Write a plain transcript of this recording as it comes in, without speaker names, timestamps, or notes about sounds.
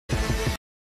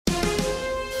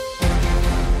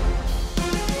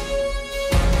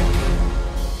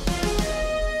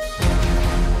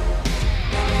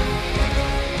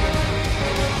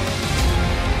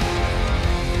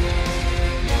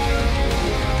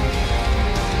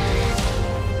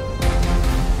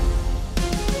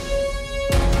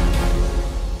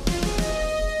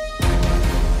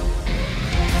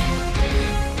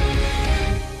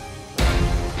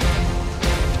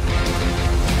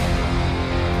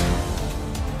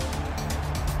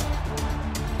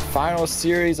final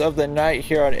series of the night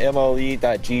here on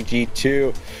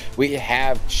MLE.GG2. We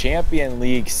have Champion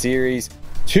League Series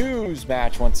 2's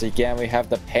match once again. We have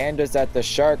the Pandas at the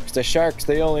Sharks. The Sharks,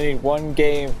 they only need one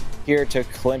game here to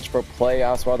clinch for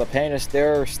playoffs, while the Pandas,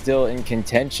 they're still in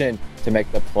contention to make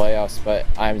the playoffs. But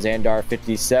I'm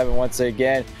Xandar57 once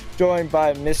again, joined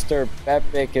by Mr.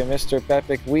 Bepic. And Mr.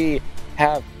 Bepic, we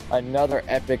have another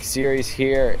epic series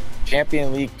here,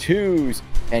 Champion League 2's,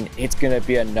 and it's going to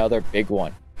be another big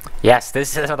one. Yes,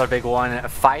 this is another big one,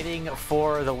 fighting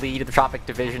for the lead of the Tropic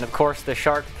Division. Of course, the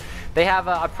Sharks, they have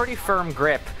a pretty firm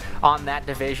grip on that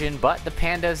division, but the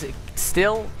Pandas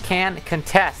still can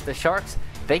contest. The Sharks,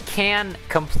 they can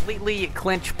completely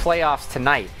clinch playoffs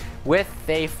tonight with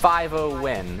a 5-0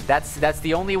 win. That's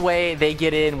the only way they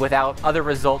get in without other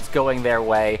results going their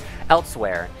way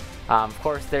elsewhere. Of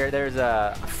course, there's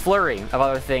a flurry of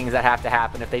other things that have to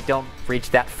happen if they don't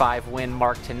reach that 5-win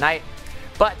mark tonight.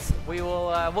 But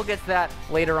we'll get to that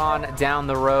later on down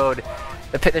the road.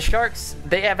 The Sharks,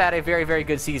 they have had a very, very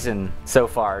good season so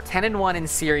far. 10-1 in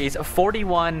series,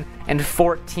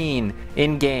 41-14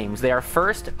 in games. They are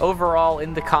first overall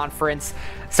in the conference,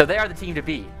 so they are the team to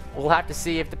beat. We'll have to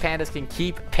see if the Pandas can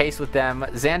keep pace with them.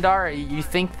 Xandar, you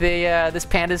think this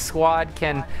Pandas squad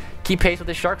can keep pace with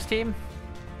the Sharks team?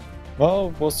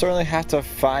 Well, we'll certainly have to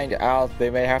find out.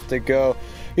 They may have to go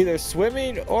either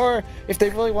swimming, or if they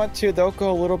really want to, they'll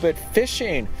go a little bit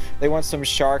fishing. They want some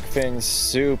shark fin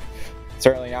soup.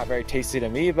 Certainly not very tasty to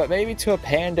me, but maybe to a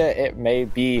panda it may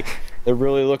be. They're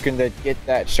really looking to get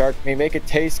that shark meat, make it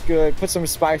taste good, put some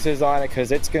spices on it,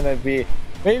 because it's going to be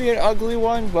maybe an ugly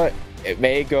one, but it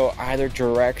may go either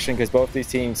direction, because both these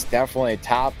teams definitely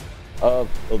top of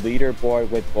the leaderboard,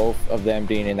 with both of them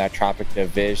being in that Tropic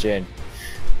Division.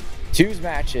 2's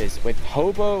matches with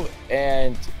Hobo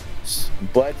and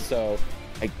Bledsoe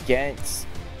against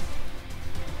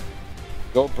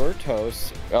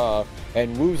Gilbertos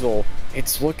and Woozle.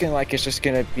 It's looking like it's just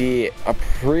going to be a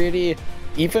pretty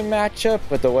even matchup,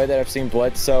 but the way that I've seen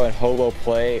Bledsoe and Hobo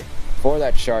play for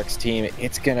that Sharks team,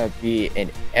 it's going to be an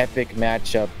epic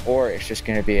matchup, or it's just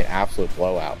going to be an absolute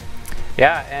blowout.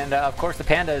 Yeah, and of course the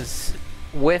Pandas,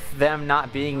 with them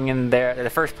not being in the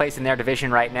first place in their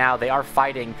division right now, they are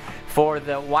fighting for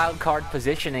the wild card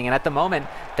positioning, and at the moment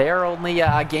they are only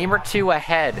a game or two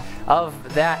ahead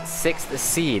of that 6th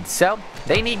seed. So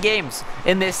they need games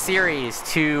in this series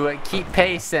to keep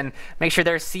pace and make sure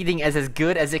their seeding is as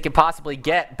good as it can possibly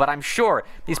get. But I'm sure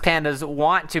these Pandas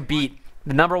want to beat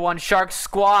the #1 Sharks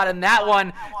squad, and that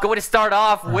one going to start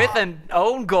off with an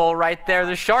own goal right there.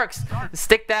 The Sharks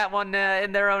stick that one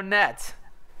in their own net.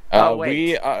 That was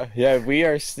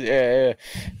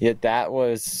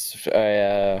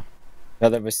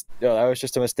that was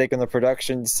just a mistake on the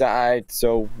production side,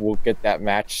 so we'll get that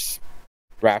match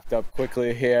wrapped up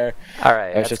quickly here. All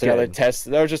right, that was just another test.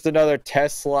 That was just another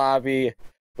test lobby.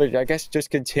 But I guess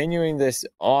just continuing this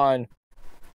on,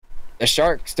 the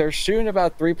Sharks, they're shooting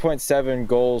about 3.7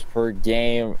 goals per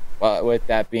game, with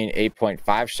that being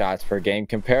 8.5 shots per game,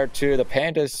 compared to the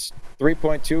Pandas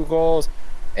 3.2 goals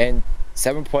and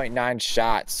 7.9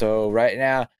 shots. So right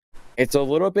now it's a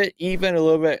little bit even, a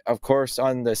little bit, of course,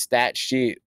 on the stat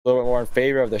sheet, a little bit more in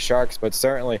favor of the Sharks, but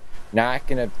certainly not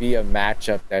going to be a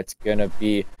matchup that's going to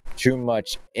be too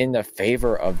much in the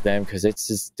favor of them, because it's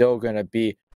still going to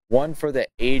be one for the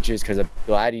ages, because the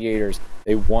Gladiators,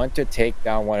 they want to take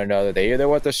down one another. They either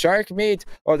want the shark meat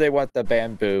or they want the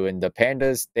bamboo, and the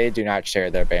Pandas, they do not share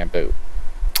their bamboo.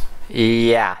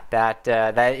 Yeah, that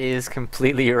is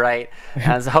completely right.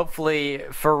 As hopefully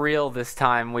for real this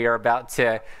time, we are about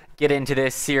to get into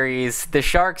this series. The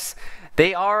Sharks,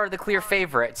 they are the clear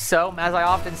favorites. So, as I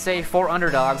often say for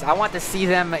underdogs, I want to see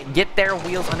them get their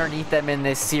wheels underneath them in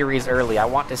this series early. I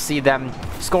want to see them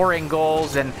scoring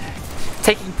goals and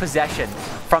taking possession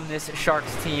from this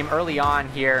Sharks team early on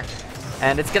here.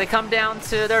 And it's going to come down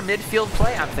to their midfield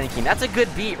play, I'm thinking. That's a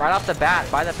good beat right off the bat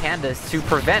by the Pandas to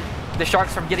prevent the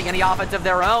Sharks from getting any offense of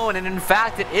their own. And in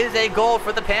fact, it is a goal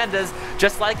for the Pandas,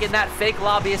 just like in that fake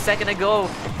lobby a second ago.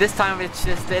 This time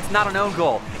it's not an own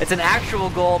goal. It's an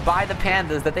actual goal by the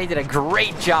Pandas that they did a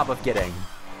great job of getting.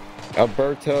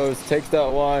 Albertos takes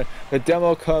that one. The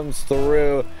demo comes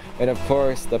through, and of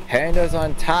course the Pandas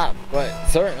on top, but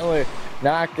certainly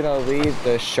not going to leave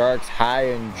the Sharks high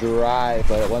and dry.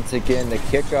 But once again, the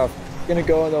kickoff going to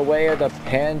go in the way of the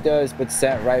Pandas, but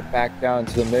sent right back down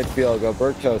to the midfield.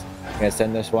 Albertos going to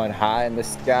send this one high in the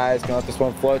skies, going to let this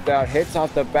one float down, hits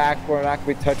off the backboard, not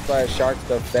going to be touched by a Sharks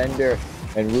defender.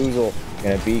 And Woozle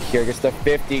going to be here, gets the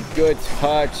 50, good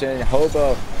touch, and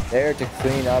Hobo there to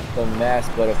clean up the mess,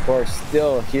 but of course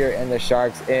still here in the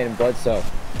Sharks in. Bledsoe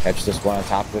catch this one on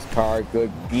top of his car.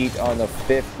 Good beat on the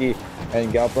 50,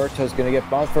 and Galberto's gonna get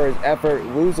bumped for his effort.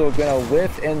 Woozle gonna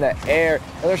whiff in the air.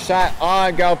 Another shot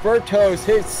on Galberto's,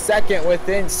 his second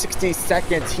within 60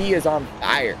 seconds. He is on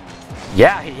fire.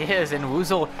 Yeah, he is, and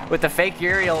Woozle with the fake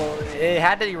aerial, it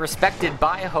had to be respected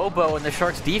by Hobo in the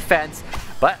Sharks defense,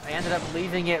 but ended up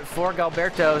leaving it for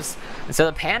Galbertos. And so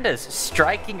the Pandas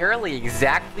striking early,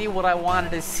 exactly what I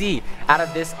wanted to see out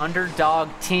of this underdog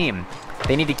team.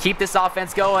 They need to keep this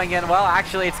offense going, and well,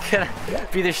 actually it's gonna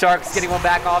be the Sharks getting one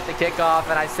back off the kickoff,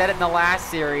 and I said it in the last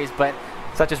series, but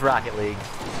such is Rocket League.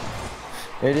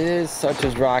 It is such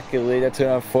as Rocket League. That's an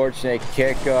unfortunate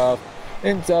kickoff.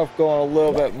 Ends up going a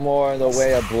little bit more in the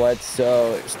way of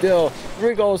Bledsoe. Still,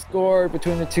 3 goals scored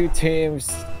between the two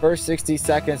teams. First 60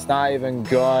 seconds not even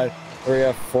gone. We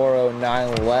have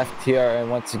 4:09 left here,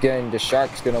 and once again, the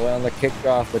Sharks gonna win on the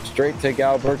kickoff, but straight to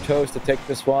Galbertos to take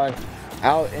this one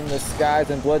out in the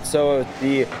skies, and Bledsoe with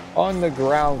the on the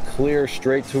ground clear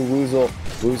straight to Woozle.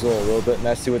 Woozle a little bit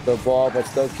messy with the ball, but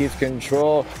still keeps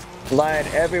control. Flying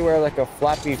everywhere like a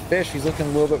flappy fish. He's looking a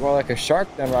little bit more like a shark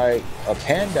than a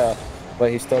panda, but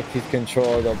he still keeps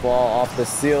control of the ball off the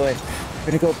ceiling.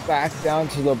 Gonna go back down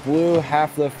to the blue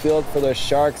half of the field for the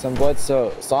Sharks, and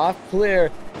Bledsoe soft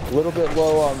clear, a little bit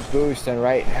low on boost, and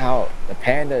right now the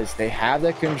Pandas, they have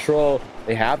the control,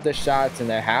 they have the shots, and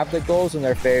they have the goals in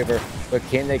their favor, but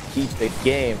can they keep the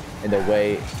game in the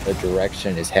way the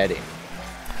direction is heading?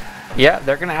 Yeah,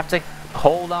 they're gonna have to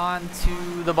hold on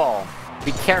to the ball.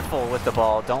 Be careful with the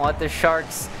ball. Don't let the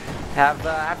Sharks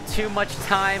have too much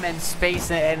time and space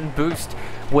and boost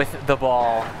with the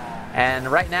ball.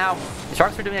 And right now, the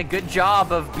Sharks are doing a good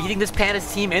job of beating this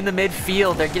Pandas team in the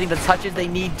midfield. They're getting the touches they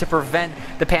need to prevent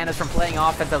the Pandas from playing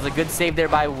offense. That was a good save there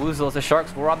by Woozle as the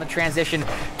Sharks were on the transition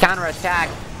counter-attack.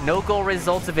 No goal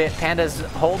results of it. Pandas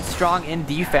hold strong in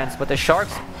defense, but the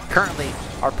Sharks currently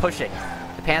are pushing.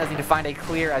 The Pandas need to find a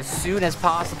clear as soon as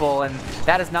possible, and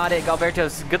that is not it.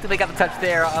 Galbertos, good thing they got the touch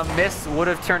there. A miss would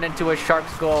have turned into a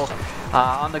Sharks goal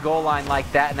on the goal line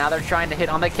like that. Now they're trying to hit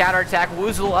on the counterattack.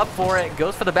 Woozle up for it,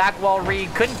 goes for the back wall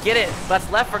read, couldn't get it. That's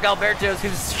left for Galbertos,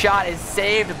 whose shot is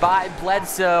saved by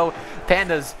Bledsoe.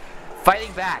 Pandas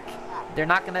fighting back. They're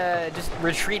not gonna just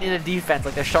retreat into defense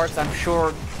like the Sharks, I'm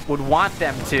sure, would want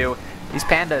them to. These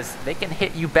Pandas, they can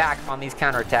hit you back on these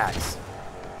counterattacks.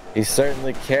 He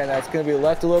certainly can. That's going to be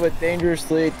left a little bit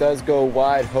dangerously. It does go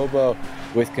wide. Hobo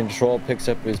with control picks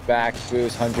up his back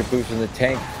boost. 100 boost in the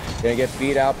tank. Going to get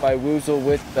beat out by Woozle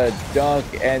with the dunk.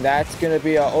 And that's going to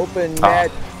be an open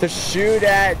net to shoot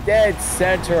at dead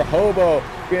center. Hobo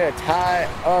going to tie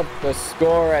up the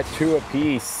score at 2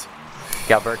 apiece.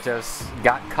 Galbertos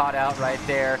got caught out right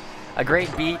there. A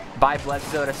great beat by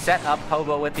Bledsoe to set up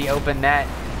Hobo with the open net.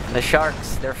 The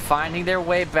Sharks, they're finding their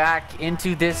way back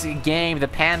into this game. The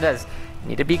Pandas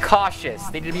need to be cautious.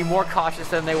 They need to be more cautious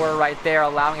than they were right there,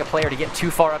 allowing a player to get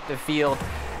too far up the field.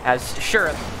 As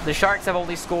sure, the Sharks have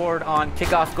only scored on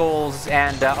kickoff goals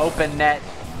and open net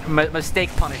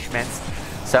mistake punishments.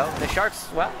 So the Sharks,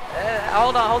 well,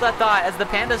 hold that thought. As the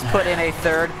Pandas put in a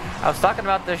third, I was talking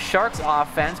about the Sharks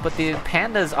offense, but the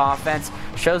Pandas offense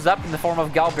shows up in the form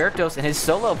of Galbertos in his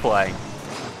solo play.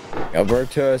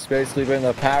 Galberto has basically been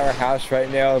the powerhouse right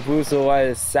now. Woozle at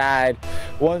his side.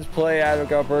 One play out of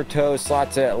Galberto,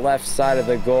 slots it left side of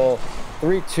the goal.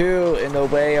 3-2 in the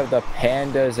way of the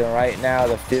Pandas, and right now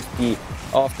the 50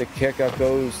 off the kickoff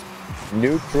goes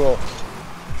neutral.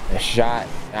 The shot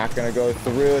not going to go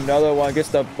through. Another one gets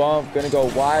the bump, going to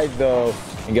go wide though.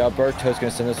 And Galberto's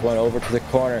going to send this one over to the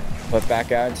corner, but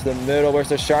back out into the middle. Where's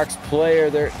the Sharks player?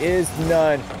 There is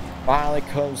none. Finally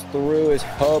comes through is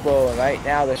Hobo, and right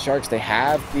now the Sharks, they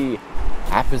have the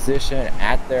opposition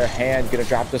at their hand. Gonna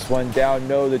drop this one down.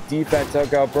 No, the defense of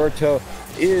Galberto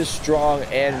is strong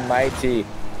and mighty.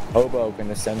 Hobo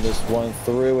gonna send this one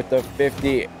through with the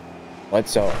 50.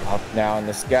 Bledsoe up now in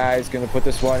the skies, gonna put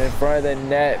this one in front of the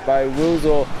net by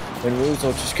Woozle, and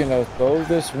Woozle just gonna throw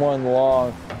this one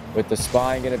long with the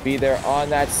spine gonna be there on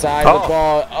that side of the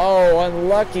ball. Oh,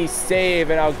 unlucky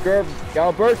save, and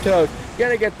Galberto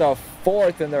gonna get the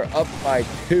 4th, and they're up by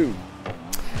 2.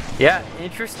 Yeah,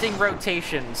 interesting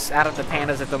rotations out of the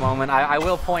Pandas at the moment. I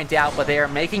will point out, but they are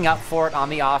making up for it on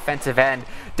the offensive end.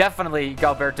 Definitely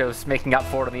Galberto's making up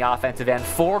for it on the offensive end.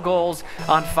 4 goals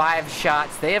on 5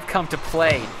 shots. They have come to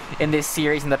play in this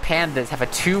series, and the Pandas have a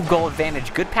 2-goal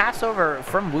advantage. Good pass over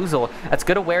from Woozle. That's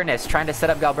good awareness, trying to set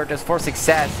up Galberto's for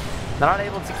success. Not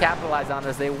able to capitalize on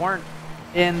this. They weren't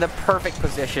in the perfect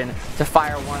position to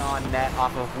fire one on net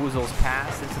off of Woozle's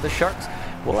pass, and so the Sharks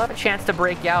will have a chance to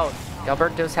break out.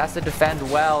 Galbertos has to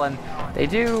defend well, and They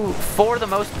do for the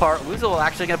most part. Woozle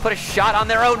actually going to put a shot on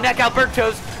their own neck.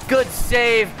 Alberto's good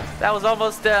save. That was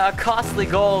almost a costly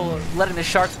goal, letting the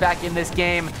Sharks back in this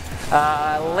game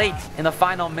late in the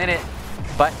final minute.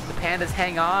 But the Pandas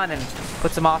hang on and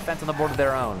put some offense on the board of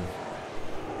their own.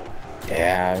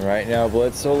 Yeah, and right now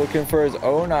Bledsoe looking for his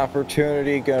own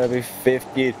opportunity. Gonna be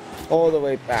 50 all the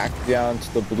way back down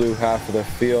to the blue half of the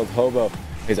field. Hobo,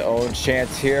 his own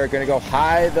chance here. Gonna go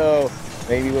high though.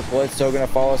 Maybe with Bledsoe gonna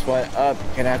follow this one up.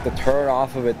 Gonna have to turn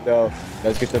off of it though.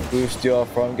 Let's get the boost steal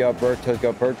from Galberto.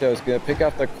 Galberto's gonna pick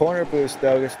up the corner boost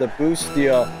though. Gets the boost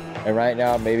steal. And right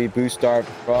now, maybe boost start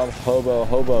from Hobo.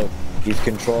 Hobo, he's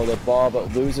controlled the ball,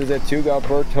 but loses it to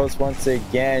Galbertos once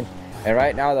again. And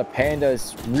right now, the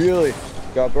Pandas really,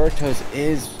 Galbertos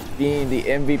is being the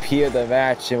MVP of the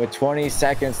match. And with 20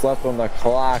 seconds left on the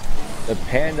clock, the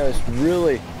Pandas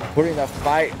really putting the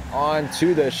fight on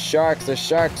to the Sharks. The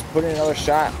Sharks putting another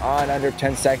shot on under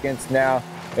 10 seconds now.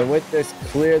 And with this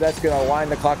clear, that's going to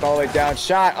wind the clock all the way down.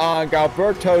 Shot on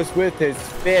Galbertos with his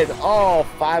fifth. All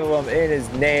 5 of them in his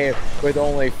name with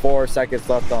only 4 seconds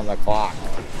left on the clock.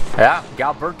 Yeah,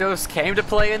 Galbertos came to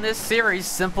play in this series.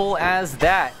 Simple as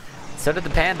that. So did the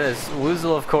Pandas.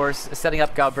 Woozle, of course, setting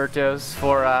up Galbertos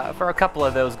for a couple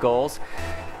of those goals.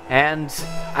 And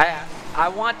I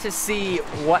want to see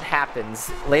what happens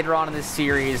later on in this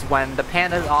series when the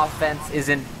Pandas offense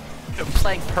isn't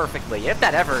playing perfectly. If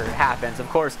that ever happens, of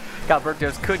course,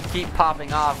 Galbertos could keep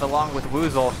popping off along with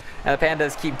Woozle, and the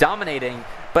Pandas keep dominating,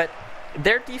 but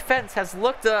their defense has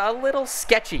looked a little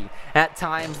sketchy at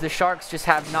times. The Sharks just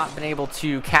have not been able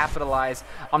to capitalize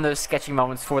on those sketchy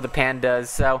moments for the Pandas,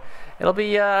 so it'll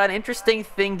be an interesting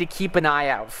thing to keep an eye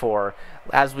out for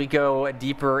as we go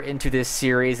deeper into this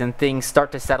series and things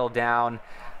start to settle down.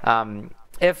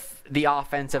 If the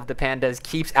offense of the Pandas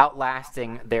keeps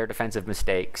outlasting their defensive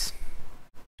mistakes.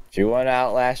 If you want to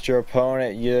outlast your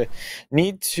opponent, you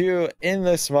need to, in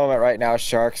this moment right now,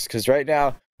 Sharks, because right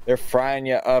now they're frying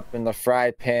you up in the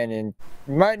fry pan and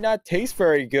might not taste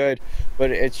very good, but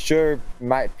it sure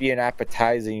might be an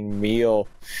appetizing meal.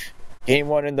 Game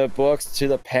 1 in the books to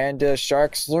the Pandas.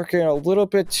 Sharks looking a little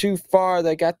bit too far.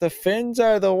 They got the fins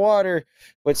out of the water,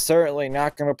 but certainly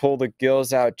not going to pull the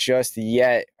gills out just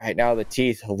yet. Right now, the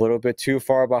teeth a little bit too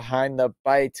far behind the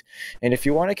bite. And if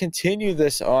you want to continue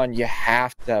this on, you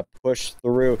have to push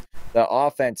through. The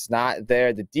offense not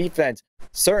there. The defense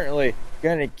certainly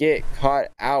going to get caught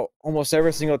out almost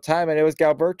every single time. And it was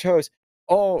Galbertos.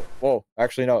 Oh, well,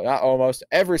 actually, no, not almost.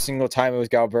 Every single time it was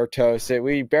Galbertos.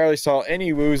 We barely saw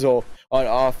any Woozle on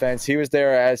offense. He was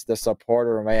there as the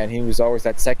supporter, man. He was always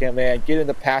that second man, getting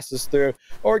the passes through,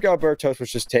 or Galbertos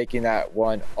was just taking that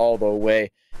one all the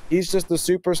way. He's just the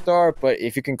superstar, but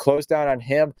if you can close down on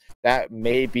him, that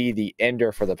may be the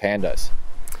ender for the Pandas.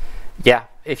 Yeah,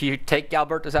 if you take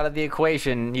Galbertos out of the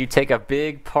equation, you take a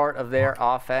big part of their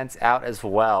offense out as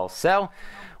well. So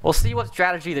we'll see what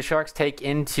strategy the Sharks take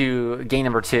into game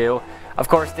number 2. Of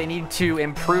course, they need to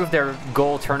improve their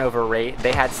goal turnover rate.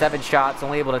 They had 7 shots,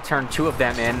 only able to turn 2 of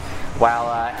them in, while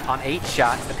on 8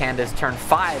 shots, the Pandas turned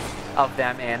 5 of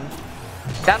them in.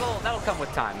 That'll come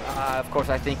with time. Of course,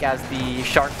 I think as the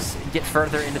Sharks get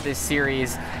further into this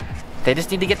series, they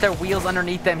just need to get their wheels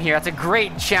underneath them here. That's a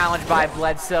great challenge by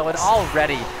Bledsoe, and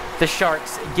already the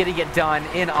Sharks getting it done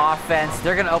in offense.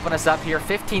 They're going to open us up here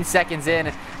 15 seconds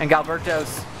in, and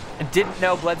Galbertos didn't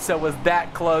know Bledsoe was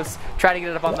that close. Tried to get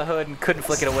it up on the hood and couldn't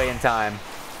flick it away in time.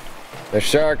 The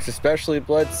Sharks, especially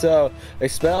Bledsoe, they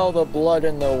smell the blood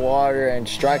in the water and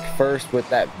strike first with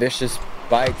that vicious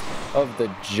bite of the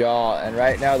jaw. And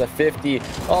right now the 50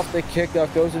 off the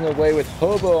kickoff goes in the way with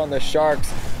Hobo on the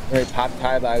Sharks. And they pop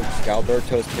high by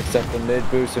Galbertos, picks up the mid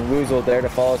boost, and Woozle there to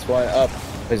follow this one up.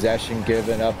 Possession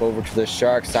given up over to the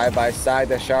Sharks. Side by side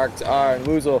the Sharks are, and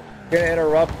Woozle gonna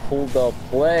interrupt the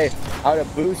play. Out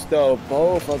of boost though,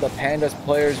 both of the Pandas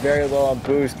players very low on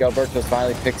boost. Galbertos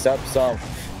finally picks up some.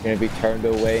 Gonna be turned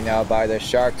away now by the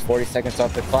Sharks. 40 seconds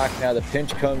off the clock now. The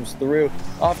pinch comes through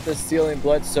off the ceiling.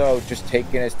 Bledsoe just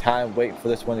taking his time, waiting for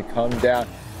this one to come down.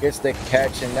 Gets the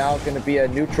catch, and now gonna be a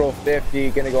neutral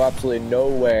 50. Gonna go absolutely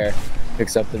nowhere.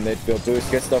 Picks up the midfield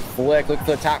boost, gets the flick, looks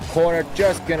to the top corner,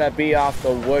 just gonna be off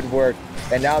the woodwork.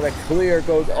 And now the clear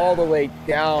goes all the way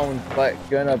down, but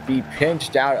gonna be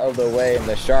pinched out of the way, and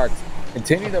the Sharks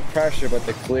continue the pressure, but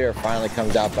the clear finally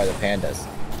comes out by the Pandas.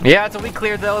 Yeah, it's a weak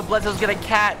clear though. Bledsoe's gonna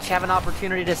catch, have an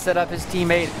opportunity to set up his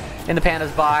teammate in the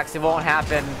Pandas box. It won't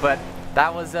happen, but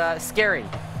that was scary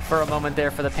for a moment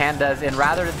there for the Pandas, and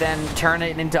rather than turn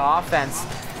it into offense,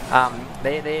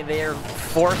 they are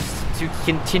forced to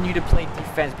continue to play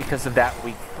defense because of that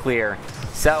weak clear.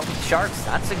 So Sharks,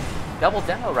 that's a double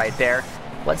demo right there.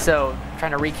 Bledsoe trying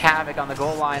to wreak havoc on the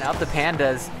goal line of the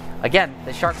Pandas. Again,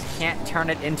 the Sharks can't turn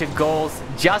it into goals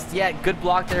just yet. Good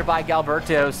block there by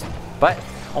Galbertos, but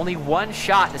only one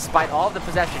shot despite all of the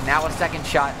possession. Now a second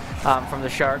shot from the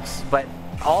Sharks, but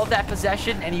all of that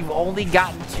possession and you've only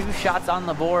gotten 2 shots on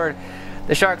the board.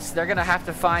 The Sharks, they're going to have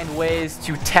to find ways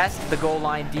to test the goal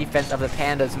line defense of the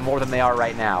Pandas more than they are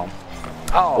right now.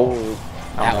 Oh,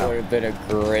 that would have been a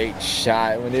great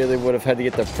shot. We nearly would have had to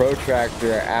get the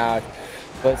protractor out,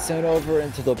 but sent over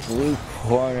into the blue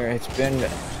corner. It's been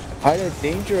quite a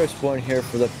dangerous one here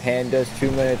for the Pandas.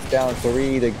 2 minutes down,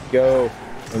 3 to go.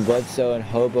 And Bledsoe and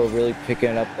Hobo really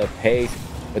picking up the pace,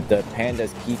 but the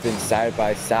Pandas keeping side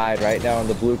by side right now in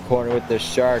the blue corner with the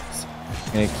Sharks.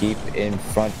 Gonna keep in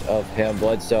front of him.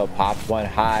 Bledsoe pops one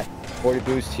high. 40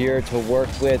 boost here to work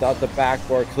with out the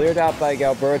backboard. Cleared out by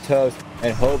Galbertos,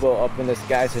 and Hobo up in the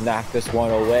skies to knock this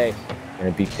one away.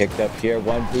 Gonna be picked up here.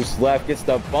 1 boost left. Gets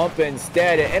the bump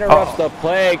instead. It interrupts the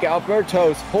play.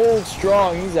 Galbertos holds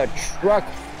strong. He's a truck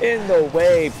in the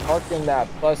way, parking that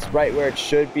bus right where it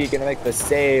should be. Gonna make the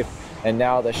save. And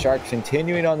now the Sharks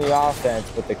continuing on the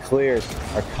offense, but the clears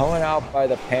are coming out by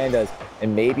the Pandas.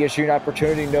 And maybe a shooting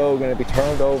opportunity, no, going to be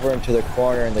turned over into the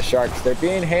corner. And the Sharks, they're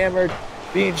being hammered,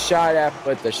 being shot at,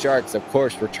 but the Sharks, of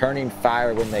course, returning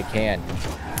fire when they can.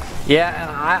 Yeah, and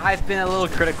I've been a little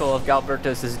critical of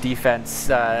Galbertos' defense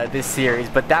this series,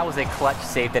 but that was a clutch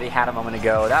save that he had a moment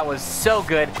ago. That was so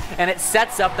good, and it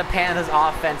sets up the Pandas'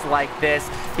 offense like this.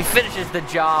 He finishes the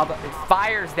job,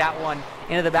 fires that one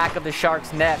into the back of the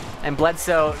Sharks' net, and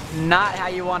Bledsoe, not how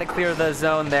you want to clear the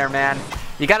zone there, man.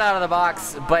 You got out of the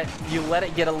box, but you let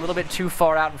it get a little bit too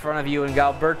far out in front of you, and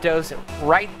Galbertos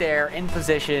right there in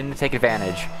position to take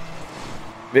advantage.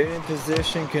 Being in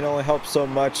position can only help so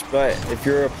much, but if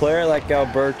you're a player like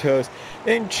Galbertos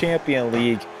in Champion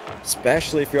League,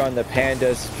 especially if you're on the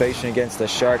Pandas facing against the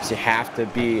Sharks, you have to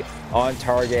be on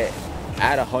target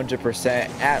at 100%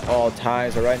 at all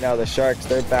times. But right now the Sharks,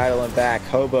 they're battling back.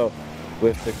 Hobo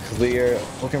with the clear,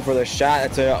 looking for the shot.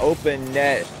 That's an open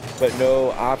net, but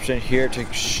no option here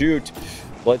to shoot.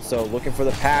 Bledsoe looking for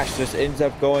the pass, just ends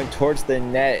up going towards the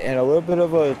net, and a little bit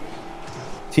of a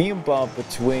team bump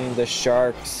between the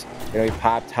Sharks. He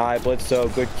popped high. Bledsoe,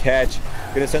 good catch.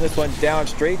 Gonna send this one down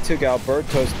straight to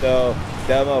Galbertos though.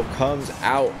 Demo comes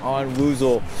out on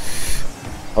Woozle.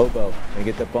 Hobo gonna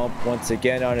get the bump once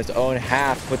again on his own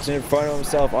half. Puts it in front of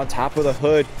himself on top of the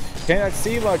hood. Cannot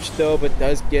see much though, but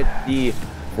does get the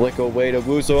flick away to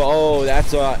Woozle. Oh,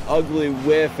 that's an ugly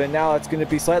whiff, and now it's going to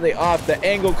be slightly off. The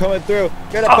angle coming through.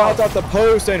 Gonna bounce off the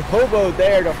post, and Hobo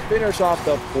there to finish off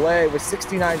the play with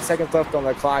 69 seconds left on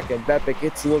the clock. And Bepic,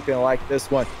 it's looking like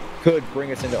this one could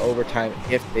bring us into overtime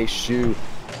if they shoot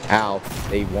how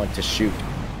they want to shoot.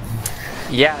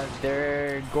 Yeah,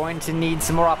 they're going to need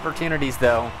some more opportunities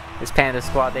though. This Panda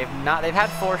squad, they've had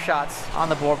 4 shots on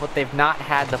the board, but they've not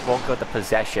had the bulk of the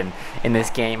possession in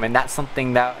this game, and that's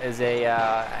something that is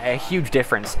a huge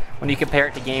difference when you compare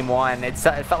it to game 1. It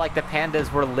felt like the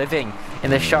Pandas were living in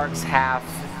the Sharks' half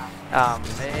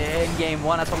in game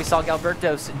 1. That's why we saw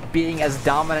Galbertos being as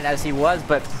dominant as he was,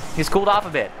 but he's cooled off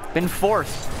a bit, been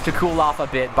forced to cool off a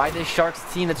bit by this Sharks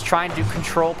team that's trying to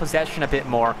control possession a bit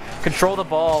more, control the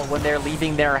ball when they're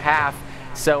leaving their half.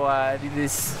 So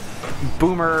this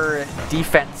boomer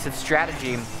defensive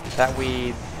strategy that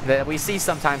we see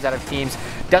sometimes out of teams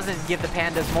doesn't give the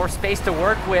Pandas more space to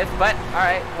work with. But all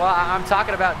right, well, I'm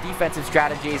talking about defensive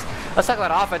strategies. Let's talk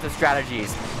about offensive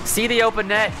strategies. See the open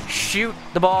net, shoot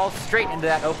the ball straight into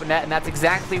that open net, and that's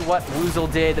exactly what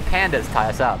Woozle did. The Pandas tie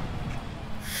us up.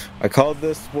 I called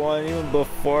this one even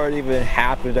before it even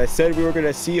happened. I said we were going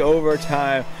to see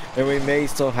overtime, and we may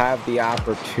still have the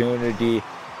opportunity.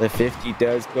 The 50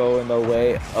 does go in the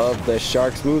way of the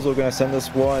Sharks. Woozle going to send this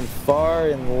one far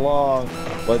and long.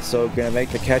 Bledsoe going to make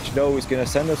the catch. No, he's going to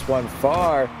send this one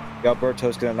far.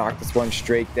 Galberto's going to knock this one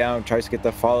straight down. Tries to get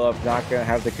the follow-up. Not going to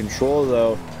have the control,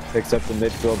 though. Picks up the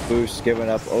midfield boost. Giving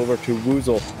up over to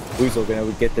Woozle. Woozle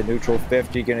going to get the neutral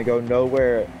 50. Going to go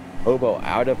nowhere. Hobo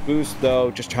out of boost, though.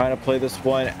 Just trying to play this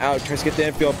one out. Tries to get the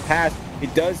infield pass. He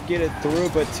does get it through,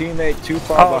 but teammate too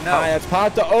far behind. No. That's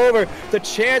popped over. The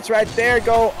chance right there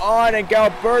go on, and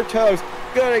Galberto's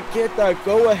gonna get the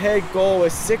go-ahead goal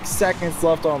with 6 seconds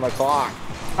left on the clock.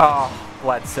 Oh,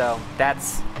 Bledsoe.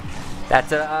 That's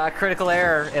a critical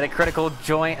error at a critical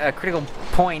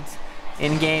point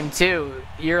in game 2.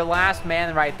 Your last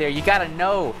man right there. You gotta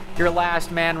know your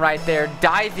last man right there.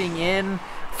 Diving in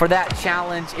for that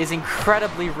challenge is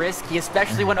incredibly risky,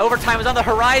 especially when overtime is on the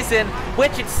horizon,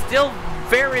 which it still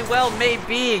very well may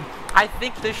be. I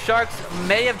think the Sharks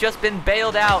may have just been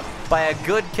bailed out by a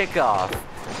good kickoff.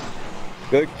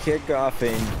 Good kickoff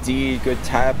indeed. Good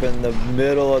tap in the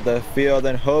middle of the field.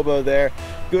 And Hobo there.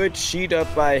 Good sheet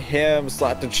up by him.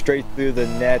 Slapped it straight through the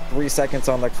net. 3 seconds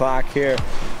on the clock here.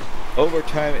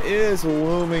 Overtime is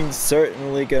looming.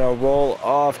 Certainly going to roll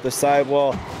off the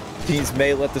sidewall. Teams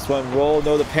may let this one roll.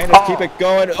 No, the Pandas keep it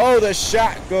going. Oh, the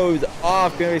shot goes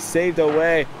off. Going to be saved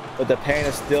away. But the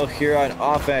Pandas still here on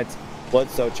offense.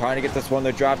 Bledsoe trying to get this one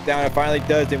to drop down. It finally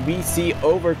does. And we see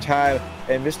overtime.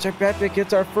 And Mr. Bepic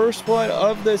gets our first one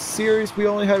of the series. We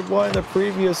only had one in the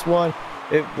previous one.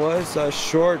 It was a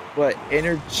short but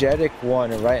energetic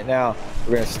one. And right now,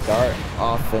 we're going to start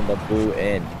off in the blue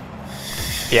end.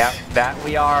 Yeah, that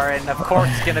we are, and of course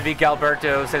it's going to be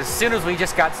Galberto's. As soon as we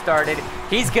just got started,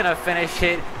 he's going to finish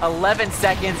it 11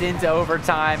 seconds into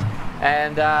overtime,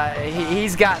 and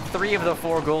he's got 3 of the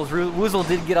 4 goals. Woozle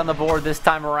did get on the board this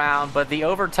time around, but the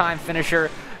overtime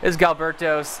finisher is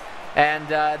Galberto's, and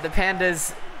the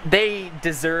Pandas, they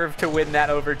deserve to win that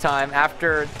overtime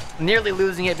after nearly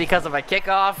losing it because of a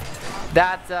kickoff.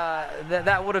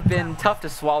 That would have been tough to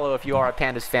swallow if you are a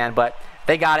Pandas fan, but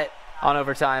they got it. On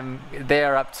overtime, they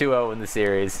are up 2-0 in the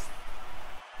series.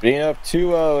 Being up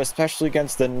 2-0, especially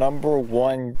against the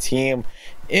 #1 team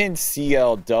in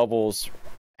CL doubles.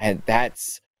 And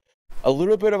that's a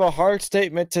little bit of a hard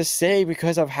statement to say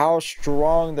because of how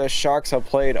strong the Sharks have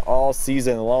played all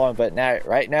season long. But now,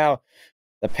 right now,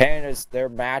 the Pandas, they're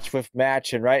match with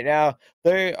match. And right now,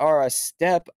 they are a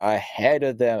step ahead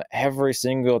of them every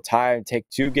single time. Take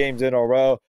 2 games in a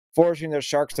row, forcing the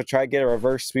Sharks to try to get a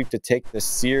reverse sweep to take the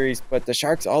series. But the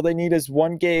Sharks, all they need is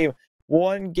one game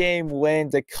win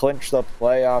to clinch the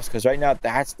playoffs, because right now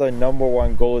that's the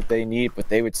 #1 goal that they need, but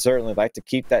they would certainly like to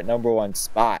keep that #1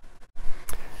 spot.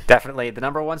 Definitely, the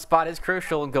 #1 spot is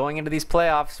crucial going into these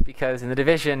playoffs, because in the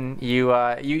division you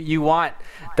want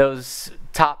those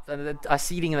a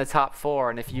seeding in the top 4,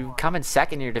 and if you come in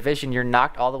second in your division, you're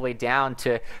knocked all the way down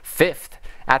to 5th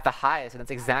at the highest, and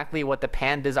that's exactly what the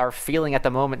Pandas are feeling at the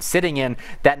moment, sitting in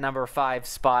that #5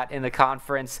 spot in the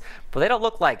conference. But they don't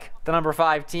look like the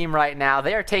 #5 team right now.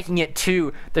 They are taking it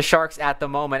to the Sharks at the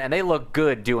moment, and they look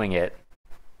good doing it.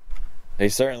 They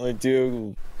certainly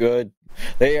do good.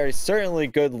 They are certainly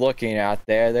good looking out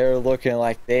there. They're looking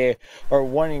like they are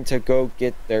wanting to go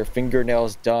get their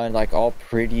fingernails done, like all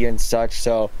pretty and such.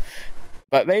 So,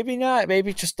 but maybe not.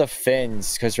 Maybe just the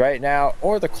fins, because right now,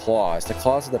 or the claws. The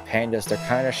claws of the Pandas, they're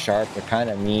kind of sharp. They're kind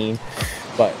of mean.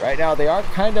 But right now, they are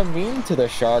kind of mean to the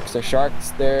Sharks. The Sharks,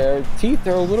 their teeth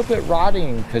are a little bit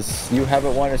rotting because you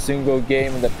haven't won a single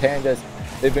game. And the Pandas,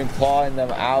 they've been clawing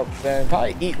them out and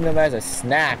probably eating them as a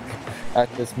snack at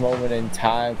this moment in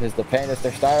time, because the Pandas,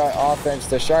 they're starting on offense.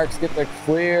 The Sharks get the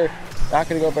clear. Not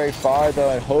going to go very far,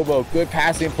 though. And Hobo, good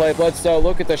passing play. Bledsoe,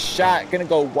 look at the shot. Going to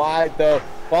go wide, though.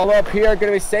 Ball up here.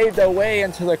 Going to be saved away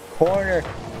into the corner.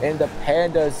 And the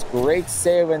Pandas, great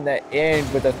save in the end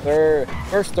with the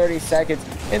first 30 seconds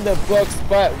in the books.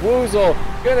 But Woozle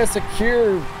going to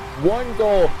secure 1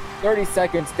 goal. 30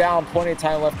 seconds down. Plenty of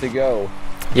time left to go.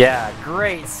 Yeah,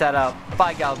 great setup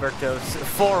by Galbertos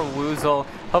for Woozle.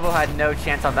 Hobo had no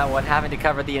chance on that one, having to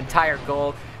cover the entire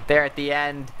goal there at the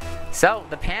end. So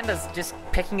the Pandas just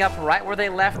picking up right where they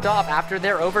left off after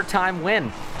their overtime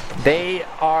win. They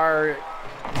are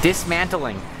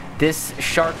dismantling this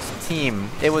Sharks team.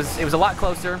 It was a lot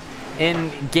closer in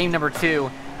game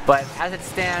 #2, but as it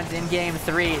stands in game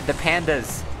 3, the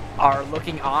Pandas are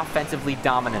looking offensively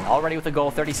dominant already with a goal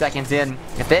 30 seconds in.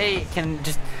 If they can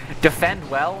just defend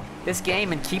well this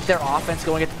game and keep their offense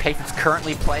going at the pace it's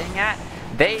currently playing at,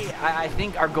 they, I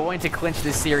think, are going to clinch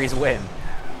this series win.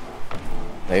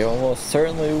 They almost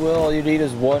certainly will. All you need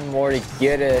is one more to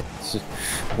get it.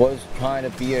 Was trying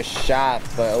to be a shot,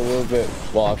 but a little bit,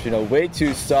 well, you know, way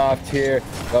too soft here.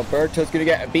 Alberto's going to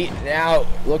get beaten out,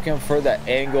 looking for the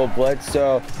angle.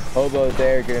 Bledsoe, Hobo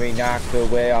there, going to be knocked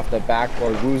away off the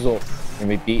backboard. Woozle going to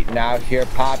be beaten out here.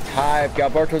 Popped high.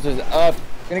 Galbertos is up.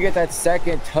 Going to get that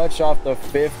second touch off the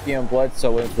 50, and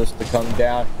Bledsoe waits for this to come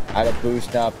down. Out of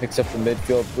boost now, picks up the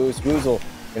midfield boost. Woozle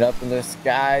and up in the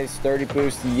skies, 30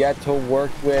 boost yet to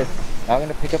work with. Now going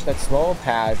to pick up that small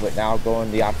pad, but now going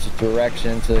the opposite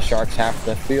direction to the Sharks half of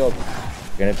the field.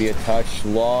 Going to be a touch,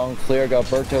 long clear.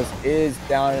 Galbertos is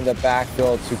down in the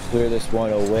backfield to clear this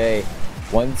one away.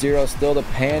 1-0 still the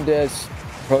Pandas,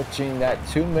 approaching that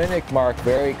 2-minute mark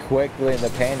very quickly, and the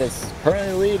Pandas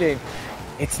currently leading.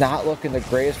 It's not looking the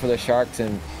greatest for the Sharks,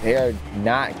 and they are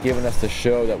not giving us the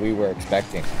show that we were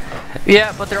expecting.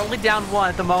 Yeah, but they're only down 1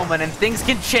 at the moment, and things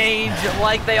can change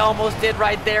like they almost did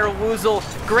right there. Woozle,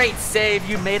 great save.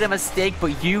 You made a mistake,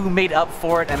 but you made up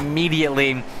for it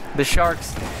immediately. The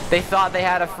Sharks, they thought they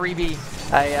had a freebie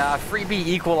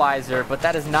equalizer, but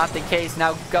that is not the case.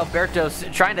 Now Galberto's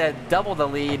trying to double the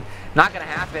lead. Not going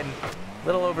to happen.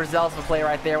 Little overzealous of a play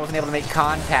right there. Wasn't able to make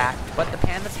contact, but the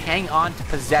Pandas hang on to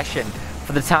possession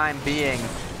for the time being.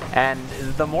 And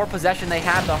the more possession they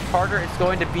have, the harder it's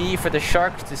going to be for the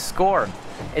Sharks to score.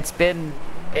 It's been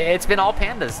all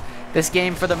Pandas this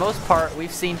game for the most part.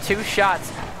 We've seen 2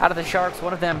 shots out of the Sharks,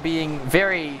 one of them being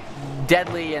very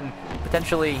deadly and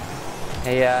potentially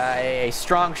a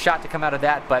strong shot to come out of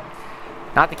that, but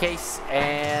not the case.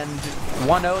 And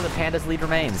 1-0, the Pandas lead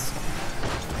remains.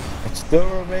 It still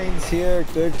remains here.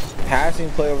 Good passing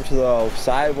play over to the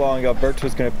sidewall, and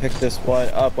Alberto's going to pick this one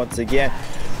up once again.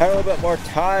 Had a little bit more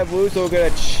time. Woozle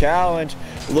going to challenge.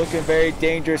 Looking very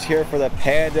dangerous here for the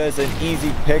Pandas. An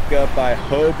easy pickup by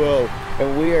Hobo.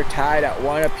 And we are tied at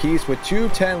 1 apiece with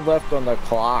 2:10 left on the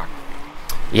clock.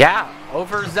 Yeah,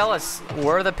 overzealous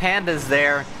were the Pandas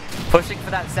there, pushing for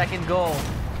that second goal.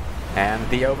 And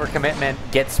the overcommitment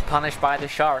gets punished by the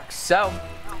Sharks. So,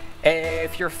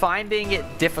 if you're finding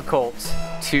it difficult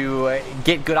to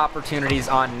get good opportunities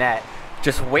on net,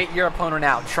 just wait your opponent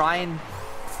out. Try and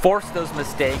force those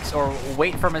mistakes, or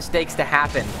wait for mistakes to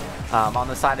happen on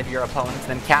the side of your opponents,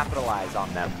 and then capitalize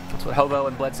on them. That's what Hobo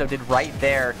and Bledsoe did right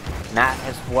there, and that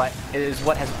is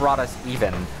what has brought us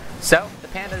even. So the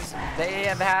Pandas, they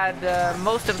have had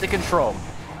most of the control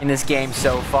in this game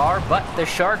so far, but the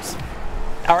Sharks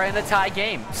are in a tie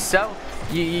game. So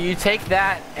you take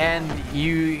that and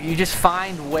you just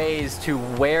find ways to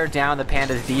wear down the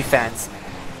Pandas defense,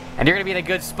 and you're going to be in a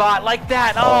good spot like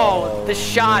that. Oh, the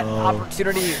shot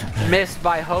opportunity missed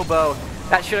by Hobo.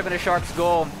 That should have been a Sharks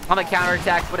goal on the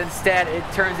counterattack, but instead it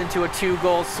turns into a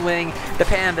 2-goal swing. The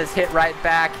Pandas hit right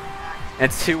back, and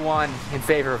it's 2-1 in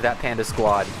favor of that Panda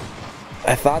squad.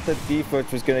 I thought the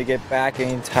defense was going to get back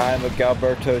in time, but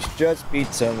Galbertos just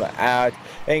beats him out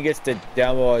and gets the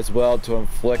demo as well to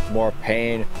inflict more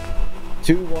pain.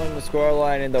 2-1 the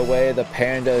scoreline in the way of the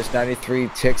Pandas, 93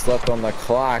 ticks left on the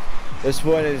clock. This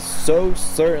one is so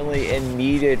certainly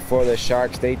needed for the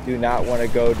Sharks. They do not want to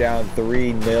go down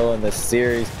 3-0 in the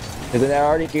series, because that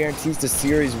already guarantees the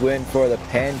series win for the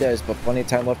Pandas, but plenty of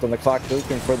time left on the clock.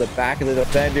 Looking for the back of the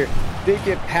defender. Did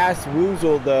get past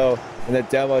Woozle though, and the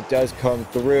demo does come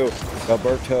through.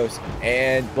 Galbertos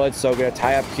and Bledsoe going to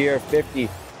tie up here, 50.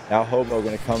 Now Hobo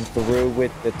going to come through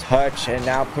with the touch, and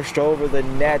now pushed over the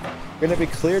net. Going to be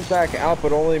cleared back out,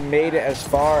 but only made it as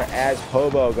far as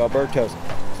Hobo. Galbertos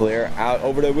clear out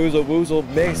over to Woozle. Woozle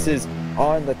misses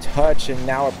on the touch, and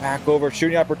now we're back over.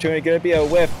 Shooting opportunity, going to be a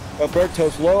whiff.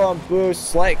 Galbertos low on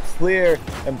boost, slight clear,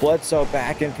 and Bledsoe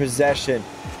back in possession.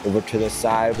 Over to the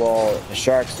sidewall. The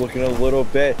Sharks looking a little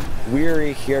bit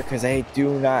weary here because they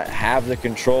do not have the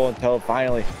control until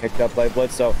finally picked up by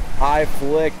Bledsoe. High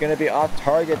flick, going to be off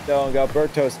target though, and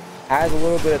Galbertos has a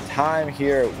little bit of time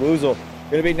here. Woozle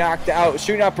going to be knocked out.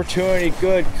 Shooting opportunity,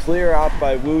 good clear out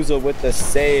by Woozle with the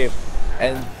save.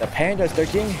 And the Pandas, they're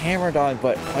getting hammered on,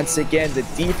 but once again, the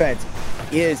defense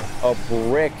is a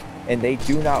brick, and they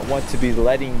do not want to be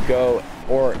letting go,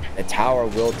 or the tower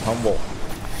will tumble.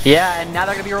 Yeah, and now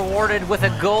they're going to be rewarded with a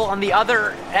goal on the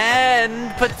other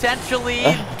end, potentially.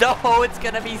 No, it's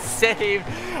going to be saved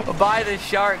by the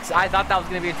Sharks. I thought that was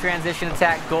going to be a transition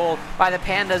attack goal by the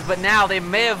Pandas, but now they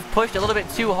may have pushed a little bit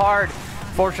too hard.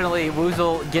 Fortunately,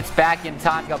 Woozle gets back in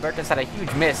time. Galbertos had a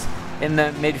huge miss in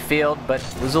the midfield, but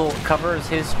Woozle covers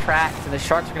his tracks, and the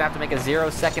Sharks are going to have to make a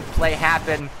 0-second play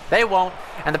happen. They won't,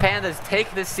 and the Pandas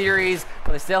take this series,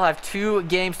 but they still have 2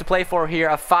 games to play for here.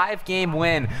 A 5-game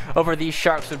win over these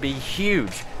Sharks would be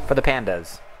huge for the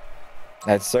Pandas.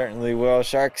 That certainly will.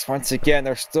 Sharks, once again,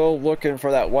 they're still looking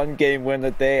for that 1-game win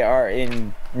that they are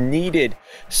in needed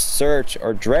search,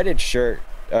 or dreaded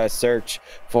search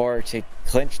for, to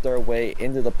clinch their way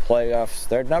into the playoffs.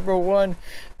 They're #1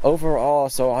 overall,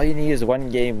 so all you need is one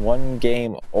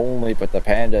game only. But the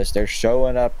Pandas, they're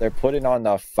showing up, they're putting on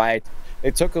the fight.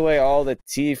 They took away all the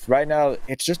teeth. Right now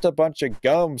it's just a bunch of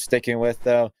gum sticking with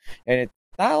them, and it's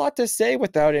not a lot to say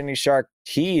without any shark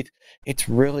teeth. It's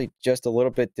really just a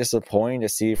little bit disappointing to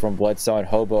see from Bledsoe and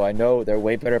Hobo. I know they're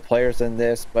way better players than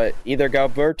this, but either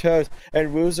Galbertos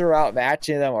and Woozle are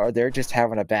outmatching them, or they're just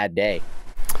having a bad day.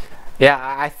 Yeah,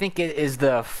 I think it is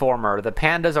the former. The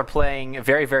Pandas are playing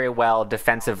very, very well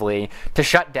defensively to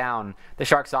shut down the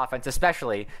Sharks' offense,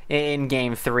 especially in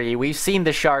Game 3. We've seen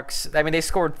the Sharks. I mean, they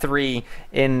scored 3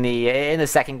 in the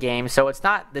second game, so it's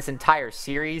not this entire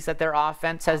series that their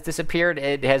offense has disappeared.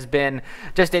 It has been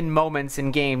just in moments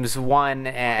in Games 1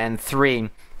 and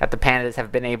 3 that the Pandas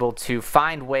have been able to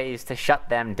find ways to shut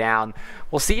them down.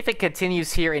 We'll see if it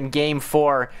continues here in Game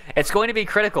 4. It's going to be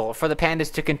critical for the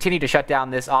Pandas to continue to shut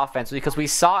down this offense because we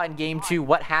saw in Game 2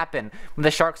 what happened when the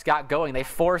Sharks got going. They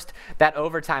forced that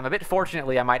overtime, a bit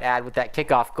fortunately, I might add, with that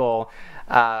kickoff goal.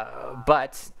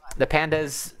 But the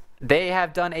Pandas, they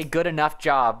have done a good enough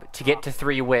job to get to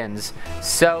 3 wins.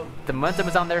 So the momentum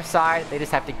is on their side. They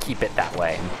just have to keep it that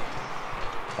way.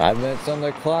 5 minutes on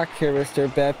the clock here, Mr.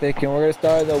 Bepic, and we're going to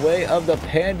start the way of the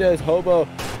Pandas. Hobo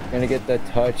going to get the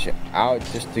touch out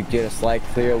just to get a slight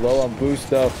clear. Low on boost,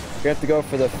 though. We have to go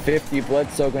for the 50.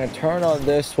 Bledsoe going to turn on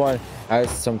this one.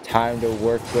 Has some time to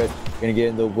work with. Going to get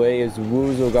in the way is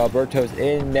Woozle. Galberto's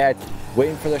in net,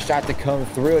 waiting for the shot to come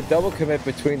through. A double commit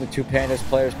between the two Pandas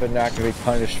players, but not going to be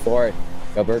punished for it.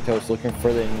 Galberto's looking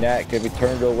for the net, going to be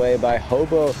turned away by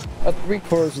Hobo, about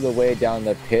 3/4 of the way down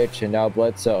the pitch, and now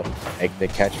Bledsoe make the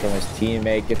catch from his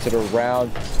teammate, gets it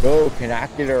around, cannot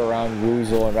get it around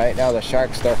Woozle, and right now the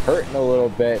Sharks are hurting a little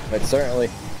bit, but certainly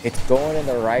it's going in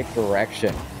the right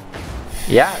direction.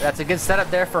 Yeah, that's a good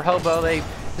setup there for Hobo. They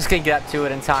just couldn't get up to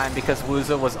it in time because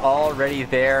Woozle was already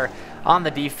there on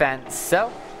the defense.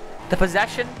 So the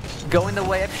possession going the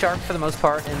way of Sharks for the most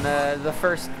part in the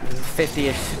first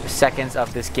 50-ish seconds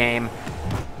of this game.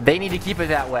 They need to keep it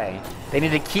that way. They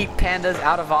need to keep Pandas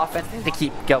out of offense. They need to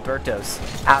keep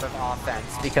Galbertos out of offense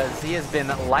because he has been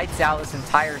lights out this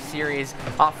entire series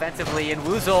offensively. And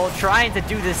Woozle trying to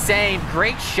do the same.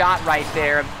 Great shot right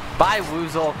there by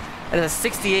Woozle. It is a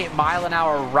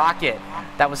 68-mile-an-hour rocket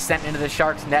that was sent into the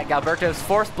Sharks' net. Galbertos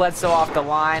forced Bledsoe off the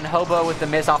line. Hobo with the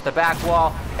miss off the back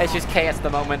wall. It's just chaos at the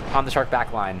moment on the Shark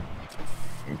back line.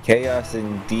 Chaos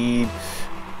indeed.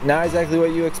 Not exactly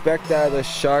what you expect out of the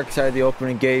Sharks out of the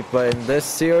opening gate, but in this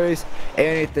series,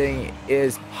 anything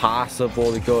is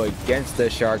possible to go against the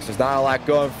Sharks. There's not a lot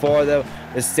going for them.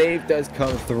 The save does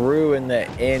come through in the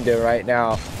end, and right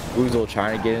now, Woozle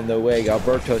trying to get in the way.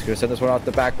 Galberto's going to send this one off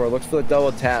the backboard. Looks for the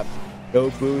double tap. No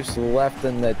boost left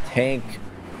in the tank.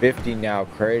 50 now,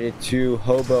 credited to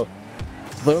Hobo.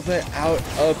 A little bit out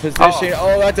of position.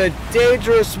 Oh, that's a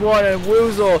dangerous one, and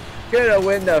Woozle gonna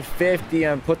win the 50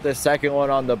 and put the second one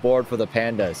on the board for the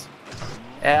Pandas.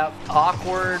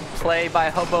 Awkward play by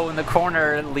Hobo in the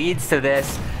corner leads to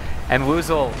this, and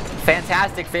Woozle,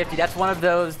 fantastic 50. That's one of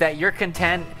those that you're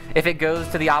content if it goes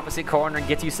to the opposite corner and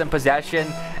gets you some possession,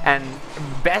 and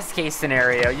best case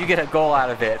scenario, you get a goal out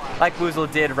of it, like Woozle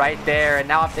did right there. And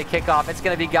now off the kickoff, it's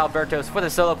going to be Galbertos for the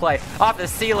solo play. Off the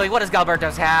ceiling, what does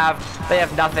Galbertos have? They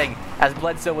have nothing, as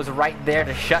Bledsoe was right there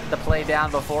to shut the play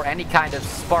down before any kind of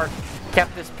spark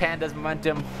kept this Pandas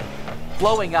momentum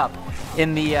blowing up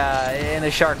in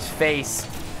the Sharks' face.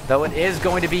 Though it is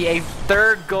going to be a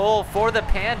third goal for the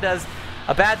Pandas.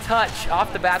 A bad touch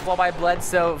off the back wall by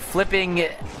Bledsoe, flipping,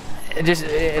 just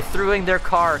throwing their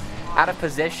car out of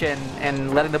position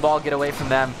and letting the ball get away from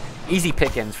them. Easy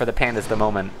pickings for the Pandas at the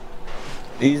moment.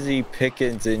 Easy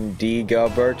pickings indeed.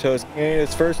 Galberto's getting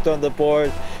his first on the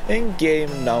board in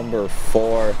game number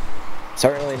 4.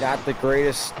 Certainly not the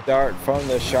greatest start from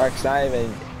the Sharks, not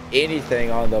even anything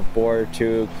on the board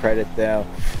to credit them.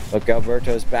 But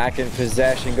Galberto's back in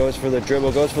possession, goes for the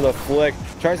dribble, goes for the flick,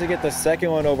 tries to get the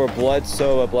second one over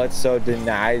Bledsoe, but Bledsoe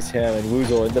denies him, and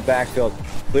Woozle in the backfield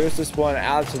clears this one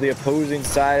out to the opposing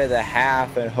side of the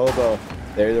half, and Hobo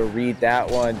there to read that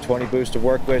one. 20 boost to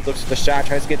work with, looks at the shot,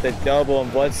 tries to get the double,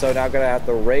 and Bledsoe now gonna have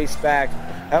to race back,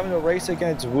 having to race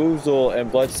against Woozle,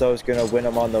 and Bledsoe's gonna win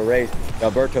him on the race.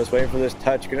 Galberto's waiting for this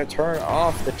touch, gonna turn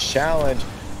off the challenge,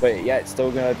 but yet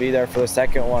still going to be there for the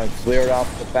second one. Cleared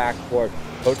off the backboard.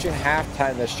 Approaching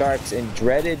halftime, the Sharks in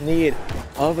dreaded need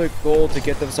of a goal to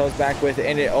get themselves back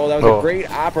within it. Oh, that was a great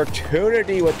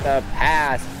opportunity with the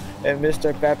pass. And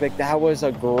Mr. Bepic, that was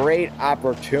a great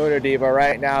opportunity. But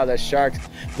right now, the Sharks,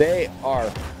 they are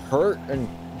hurting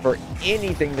for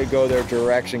anything to go their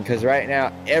direction because right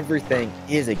now, everything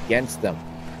is against them.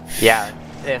 Yeah,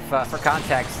 if for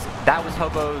context, that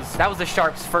was the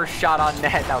Sharks' first shot on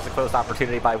net. That was a close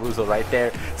opportunity by Woozle right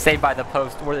there. Saved by the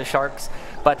post were the Sharks.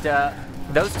 But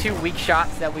those 2 weak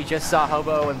shots that we just saw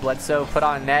Hobo and Bledsoe put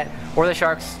on net were the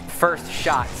Sharks' first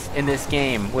shots in this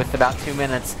game with about 2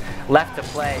 minutes left to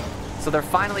play. So they're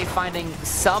finally finding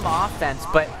some offense,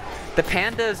 but the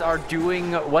Pandas are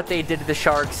doing what they did to the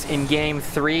Sharks in Game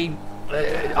 3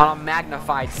 on a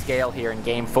magnified scale here in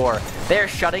Game 4. They're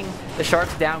shutting the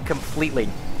Sharks down completely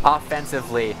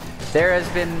offensively. There has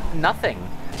been nothing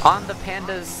on the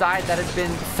Pandas side that has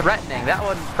been threatening. That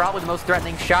one probably the most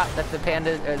threatening shot that the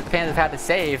Pandas have had to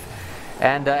save.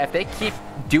 And if they keep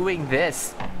doing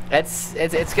this, it's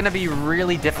going to be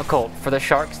really difficult for the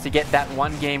Sharks to get that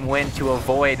one-game win to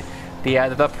avoid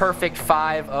the perfect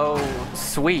 5-0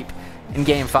 sweep in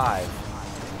Game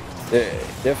 5.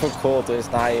 Difficult is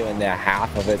not even the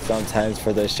half of it sometimes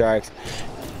for the Sharks.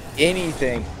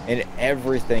 Anything and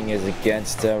everything is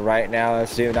against them right now.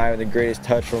 Let's see, not even the greatest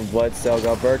touch from Bledsoe.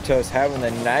 Gilberto's having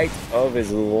the night of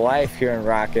his life here in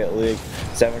Rocket League.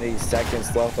 70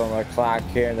 seconds left on the clock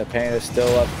here, and the Pandas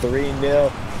still up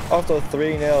 3-0. Also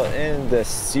 3-0 in the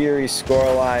series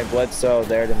scoreline. Bledsoe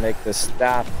there to make the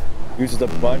stop. Uses a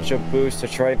bunch of boosts to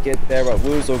try to get there, but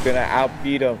Woozle gonna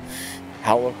outbeat him.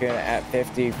 Now looking at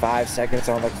 55 seconds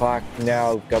on the clock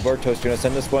now. Gilberto's going to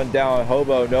send this one down.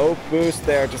 Hobo, no boost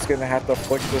there. Just going to have to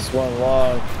flick this one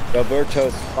long.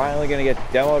 Gilberto's finally going to get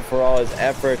demoed for all his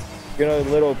efforts. Getting a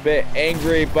little bit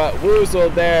angry, but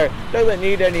Woozle there doesn't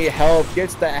need any help.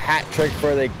 Gets the hat trick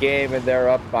for the game, and they're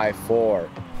up by 4.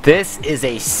 This is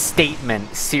a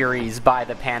statement series by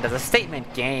the Pandas, a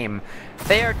statement game.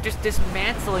 They are just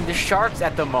dismantling the Sharks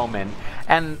at the moment,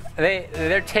 and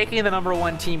they're taking the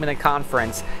 #1 team in the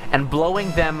conference and blowing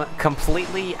them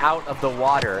completely out of the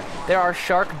water. There are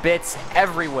shark bits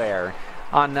everywhere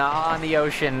on the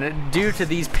ocean due to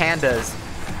these Pandas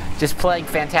just playing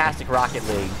fantastic Rocket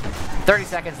League. 30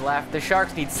 seconds left. The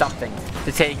Sharks need something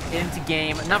to take into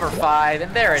game number 5,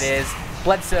 and there it is.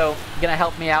 Bledsoe gonna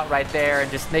help me out right there and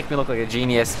just make me look like a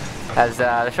genius, as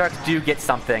the Sharks do get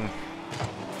something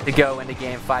to go into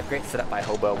Game 5. Great setup by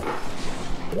Hobo.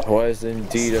 Was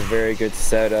indeed a very good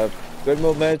setup. Good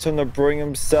momentum to bring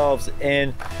themselves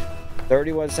in.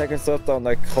 31 seconds left on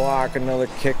the clock. Another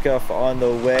kickoff on the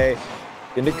way.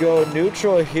 Gonna go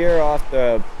neutral here off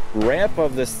the ramp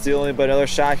of the ceiling, but another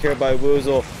shot here by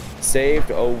Woozle.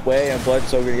 Saved away, and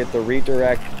Bledsoe gonna get the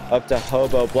redirect up to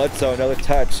Hobo. Bledsoe, another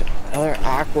touch. Another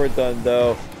awkward one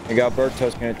though. And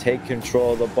Gilberto's gonna take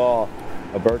control of the ball.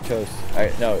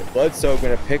 Bledsoe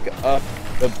gonna pick up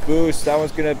the boost. That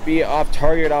one's gonna be off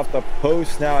target, off the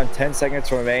post now, and 10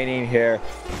 seconds remaining here.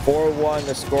 4-1,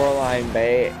 the scoreline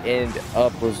may end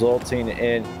up resulting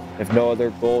in, if no other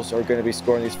goals are gonna be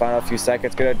scored in these final few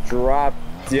seconds, gonna drop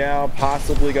down.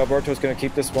 Possibly Gilberto's gonna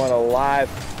keep this one alive.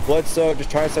 Bledsoe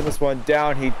just trying to send this one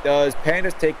down. He does.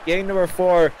 Pandas take game number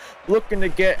 4, looking to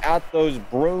get out those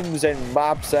brooms and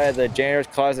mops out of the janitor's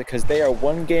closet, because they are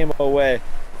 1 game away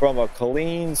from a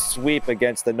clean sweep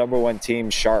against the #1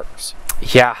 team, Sharks.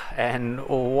 Yeah, and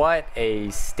what a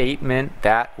statement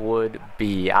that would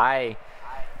be.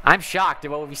 I'm shocked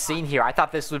at what we've seen here. I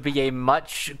thought this would be a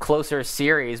much closer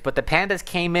series, but the Pandas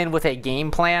came in with a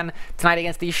game plan tonight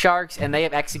against these Sharks, and they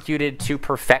have executed to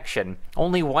perfection.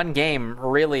 Only 1 game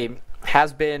really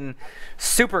has been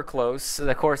super close.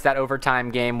 Of course, that overtime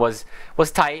game was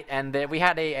tight, and we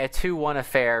had a 2-1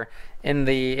 affair in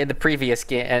the previous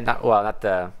game, and not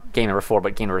the game number 4,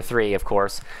 but game number 3, of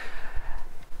course.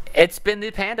 It's been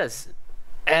the Pandas,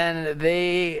 and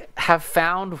they have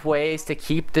found ways to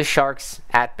keep the Sharks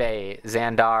at bay,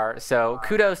 Xandar. So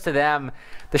kudos to them.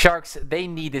 The Sharks, they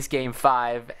need this Game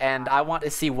 5, and I want to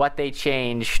see what they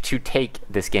change to take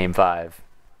this Game 5.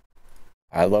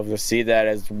 I'd love to see that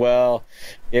as well.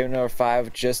 Game number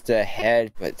 5 just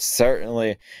ahead, but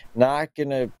certainly not going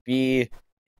to be...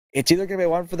 It's either going to be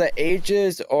one for the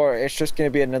ages, or it's just going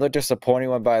to be another disappointing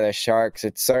one by the Sharks.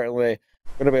 It's certainly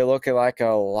going to be looking like a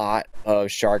lot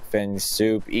of shark fin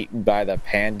soup eaten by the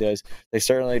Pandas. They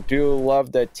certainly do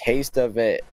love the taste of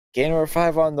it. Game number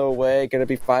 5 on the way. Going to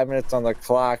be 5 minutes on the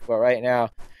clock, but right now,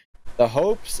 the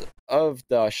hopes of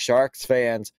the Sharks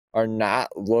fans are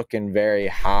not looking very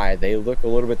high. They look a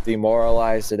little bit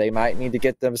demoralized, so they might need to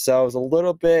get themselves a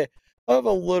little bit of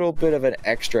an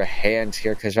extra hand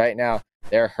here, because right now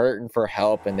they're hurting for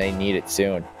help and they need it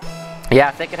soon. Yeah,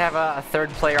 if they could have a third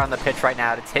player on the pitch right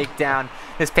now to take down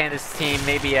this Pandas team,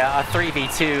 maybe a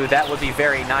 3v2, that would be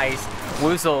very nice.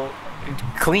 Woozle,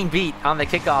 clean beat on the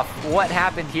kickoff. What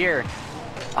happened here?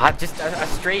 Just a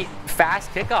straight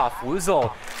fast kickoff.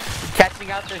 Woozle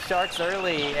catching out the Sharks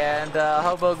early, and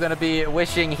Hobo going to be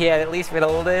wishing he had at least made a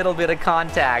little bit of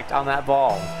contact on that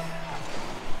ball.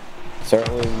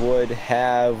 Certainly would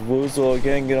have. Woozle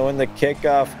again going to win the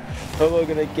kickoff. Hobo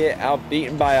going to get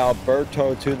outbeaten by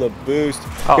Alberto to the boost.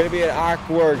 Going to be an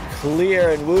awkward clear,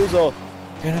 and Woozle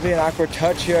going to be an awkward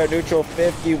touch here at neutral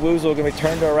 50. Woozle going to be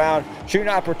turned around. Shooting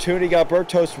opportunity.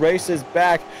 Alberto's races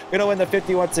back. Going to win the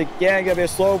 50 once again. Going to be a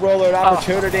slow roller, an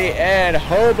opportunity, and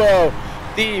Hobo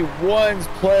the ones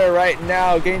player right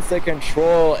now against the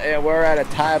control, and we're at a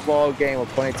tie ball game with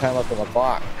plenty of time left on the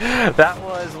clock. That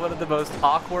was one of the most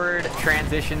awkward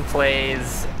transition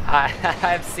plays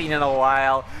I've seen in a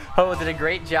while. Ho did a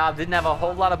great job, didn't have a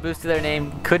whole lot of boost to their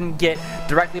name, couldn't get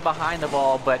directly behind the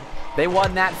ball, but they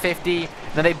won that 50,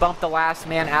 then they bumped the last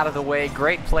man out of the way.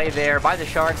 Great play there by the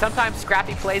Sharks. Sometimes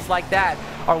scrappy plays like that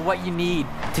are what you need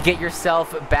to get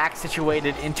yourself back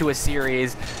situated into a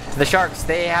series. The Sharks,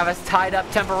 they have us tied up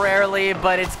temporarily,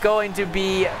 but it's going to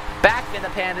be back in the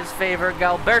Pandas' favor.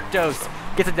 Galbertos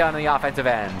gets it down on the offensive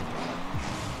end.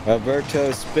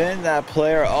 Alberto's been that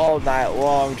player all night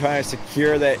long, trying to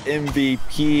secure that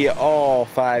MVP all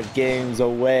 5 games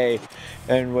away.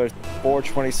 And with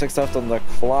 4:26 left on the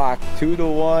clock,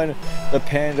 2-1, the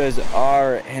Pandas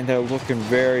are, and they're looking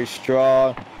very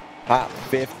strong. Top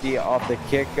 50 off the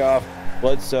kickoff.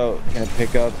 Bledsoe gonna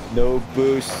pick up no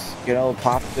boost, gonna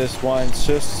pop this one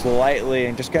just slightly,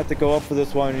 and just got to go up for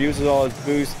this one. Uses all his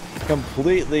boost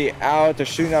completely out. A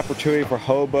shooting opportunity for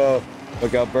Hobo.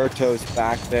 But Alberto's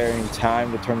back there in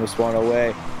time to turn this one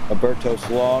away. Alberto's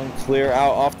long, clear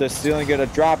out off the ceiling, gonna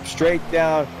drop straight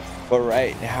down. But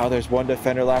right now, there's one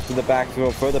defender left in the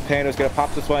backfield for the Pandas. Gonna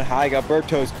pop this one high.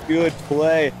 Alberto's good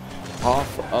play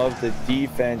off of the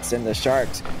defense, and the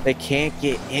Sharks, they can't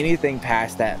get anything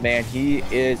past that man. He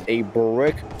is a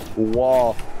brick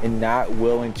wall and not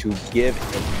willing to give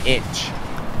an inch.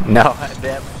 No,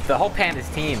 the whole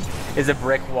Pandas team is a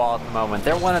brick wall at the moment.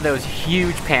 They're one of those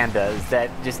huge pandas that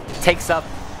just takes up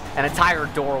an entire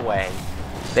doorway.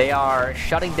 They are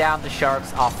shutting down the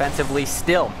Sharks offensively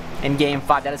still in Game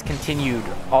 5. That has continued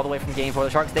all the way from Game 4. The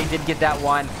Sharks, they did get that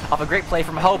one off a great play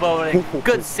from Hobo and a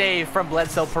good save from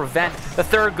Bledsoe. Prevent the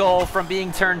third goal from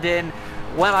being turned in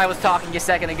when I was talking a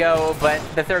second ago, but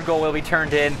the third goal will be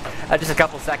turned in just a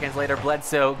couple seconds later.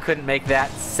 Bledsoe couldn't make that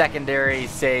secondary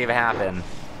save happen.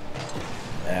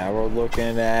 Yeah, we're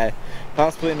looking at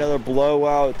possibly another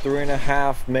blowout.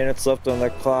 3.5 minutes left on the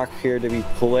clock here to be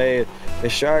played. The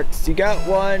Sharks, you got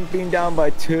one, being down by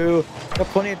 2. Got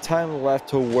plenty of time left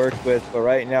to work with, but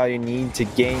right now you need to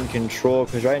gain control,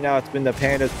 because right now it's been the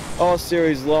Pandas all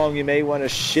series long. You may want to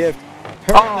shift,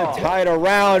 turn the tide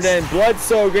around, and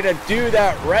Bledsoe gonna do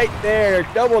that right there.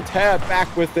 Double tap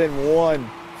back within 1.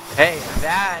 Hey,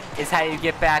 that is how you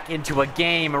get back into a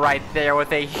game right there,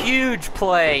 with a huge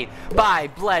play by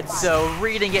Bledsoe,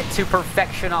 reading it to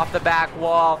perfection off the back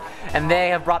wall, and they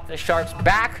have brought the Sharks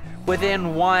back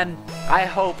within 1. I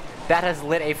hope that has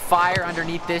lit a fire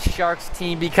underneath this Sharks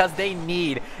team, because they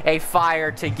need a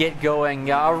fire to get going,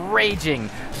 a raging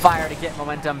fire to get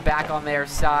momentum back on their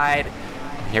side.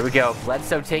 Here we go,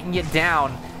 Bledsoe taking it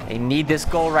down. They need this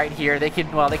goal right here. They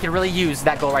could really use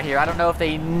that goal right here. I don't know if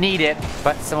they need it,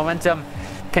 but some momentum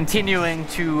continuing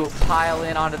to pile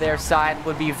in onto their side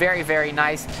would be very, very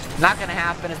nice. Not going to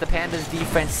happen as the Pandas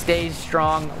defense stays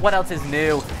strong. What else is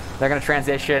new? They're going to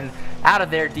transition out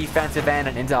of their defensive end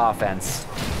and into offense.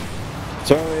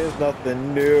 Certainly is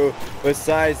nothing new.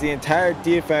 Besides, the entire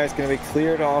defense going to be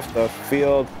cleared off the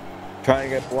field.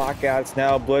 Trying to get blockouts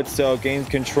now. Bledsoe gains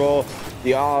control.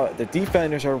 The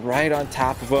defenders are right on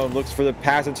top of him. Looks for the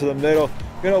pass into the middle.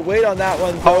 Gonna wait on that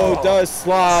one though. Does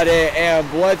slot it, and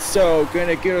Bledsoe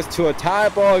gonna get us to a tie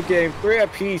ball game. 3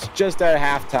 apiece just at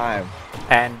halftime.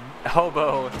 And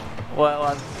Hobo,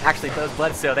 well, actually, those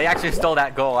Bledsoe, they actually stole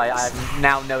that goal. I'm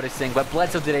now noticing, but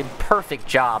Bledsoe did a perfect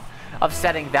job of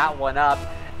setting that one up.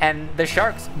 And the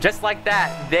Sharks, just like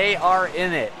that, they are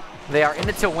in it. They are in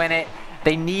it to win it.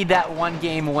 They need that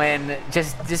 1-game win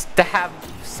just to have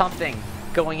something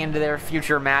going into their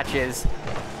future matches.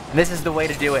 And this is the way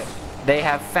to do it. They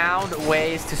have found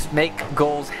ways to make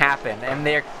goals happen, and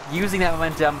they're using that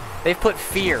momentum. They've put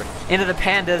fear into the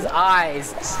Pandas'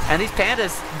 eyes, and these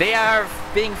Pandas, they are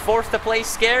being forced to play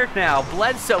scared now.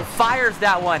 Bledsoe fires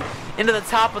that one into the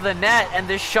top of the net, and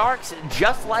the Sharks,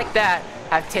 just like that,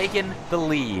 have taken the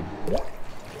lead.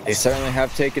 They certainly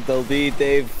have taken the lead.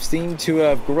 They've seemed to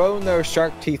have grown their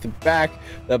shark teeth back.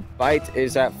 The bite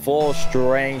is at full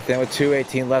strength, and with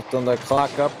 2:18 left on the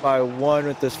clock, up by 1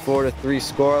 with this 4-3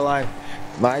 scoreline.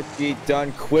 Might be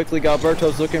done quickly.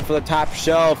 Galberto's looking for the top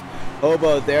shelf.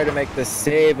 Hobo there to make the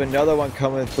save. Another one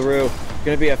coming through.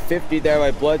 Going to be a 50 there by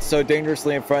Bledsoe,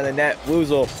 dangerously in front of the net.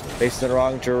 Woozle facing the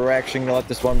wrong direction. Going to let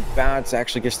this one bounce.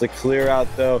 Actually gets the clear out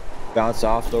though. Bounce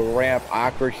off the ramp.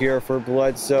 Awkward here for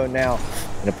Bledsoe now.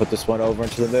 Gonna put this one over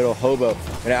into the middle. Hobo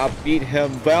gonna outbeat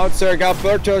him. Bouncer.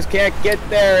 Galbertos can't get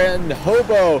there, and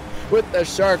Hobo with the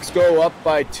Sharks go up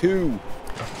by 2.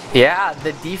 Yeah,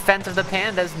 the defense of the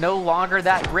Pandas no longer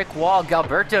that brick wall.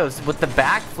 Galbertos with the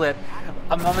backflip.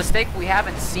 A mistake we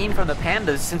haven't seen from the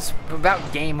Pandas since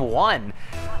about Game 1.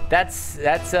 That's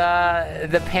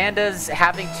the Pandas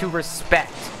having to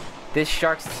respect this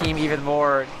Sharks team even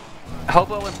more.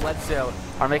 Hobo and Bledsoe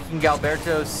are making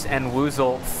Galbertos and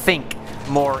Woozle think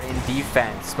more in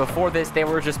defense. Before this, they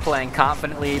were just playing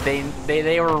confidently.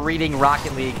 They were reading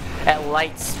Rocket League at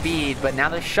light speed, but now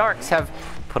the Sharks have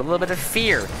put a little bit of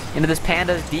fear into this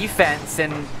Pandas defense,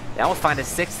 and they almost find a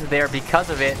sixth there because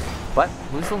of it. But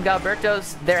Woozle and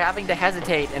Galbertos, they're having to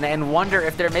hesitate and wonder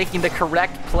if they're making the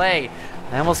correct play.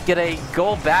 They almost get a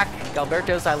goal back.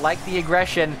 Galbertos, I like the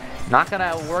aggression. Not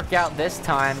gonna work out this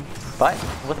time, but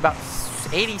with about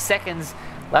 80 seconds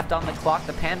left on the clock,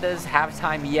 the Pandas have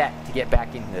time yet to get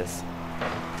back into this.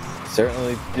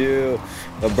 Certainly do.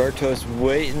 Alberto's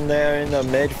waiting there in the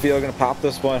midfield, gonna pop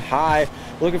this one high,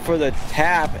 looking for the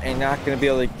tap and not gonna be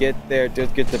able to get there.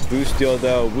 Just get the boost deal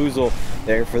though. Woozle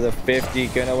there for the 50,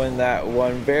 gonna win that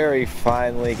one very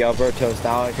finely. Galberto's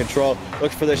now in control,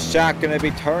 looks for the shot, gonna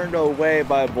be turned away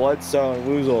by Bledsoe, and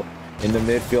Woozle in the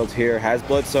midfield here has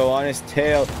Bledsoe on his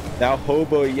tail. Now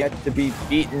Hobo yet to be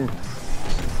beaten.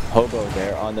 Hobo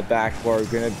there on the backboard,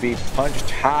 gonna be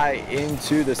punched high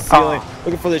into the ceiling.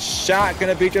 Looking for the shot,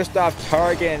 gonna be just off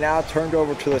target, and now turned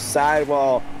over to the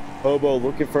sidewall. Hobo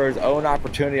looking for his own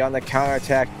opportunity on the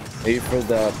counterattack, maybe for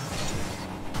the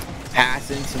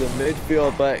pass into the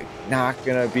midfield, but not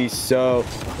gonna be so.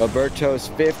 Alberto's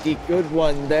 50, good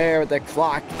one there. The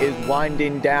clock is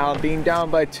winding down, being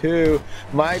down by 2.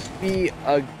 Might be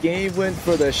a game win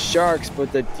for the Sharks,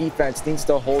 but the defense needs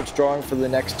to hold strong for the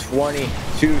next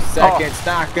 22 seconds.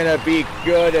 Not gonna be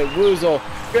good, and Woozle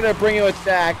gonna bring it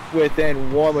back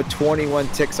within 1 with 21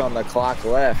 ticks on the clock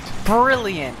left.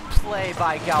 Brilliant play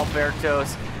by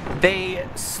Galbertos. They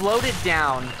slowed it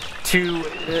down to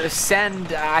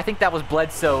send, I think that was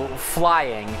Bledsoe,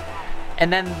 flying.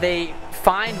 And then they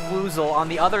find Woozle on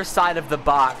the other side of the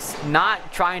box,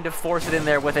 not trying to force it in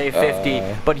there with a 50,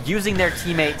 but using their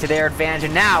teammate to their advantage.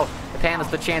 And now the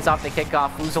Pandas the chance off the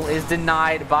kickoff. Woozle is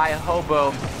denied by Hobo.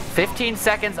 15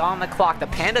 seconds on the clock. The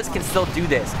Pandas can still do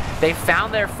this. They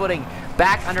found their footing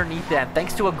back underneath them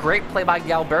thanks to a great play by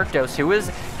Galbertos, who is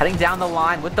heading down the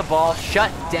line with the ball,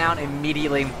 shut down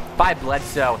immediately by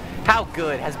Bledsoe. How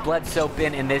good has Bledsoe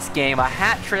been in this game? A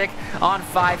hat trick on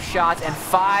 5 shots and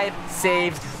 5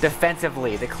 saves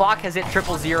defensively. The clock has hit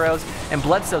triple zeros, and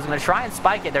Bledsoe's going to try and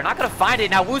spike it. They're not going to find it.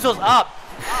 Now Woozle's up.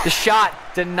 The shot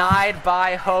denied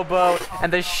by Hobo,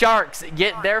 and the Sharks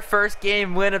get their first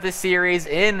game win of the series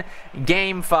in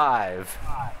Game 5.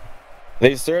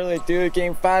 They certainly do.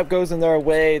 Game 5 goes in their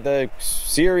way. The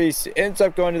series ends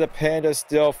up going to the Pandas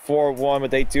still 4-1, but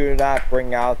they do not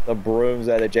bring out the brooms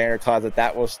out of the janitor closet.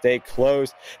 That will stay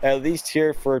closed, at least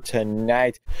here for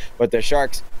tonight. But the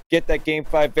Sharks get that Game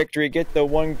 5 victory, get the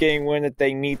 1-game win that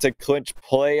they need to clinch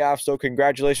playoffs. So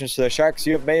congratulations to the Sharks.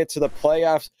 You have made it to the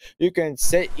playoffs. You can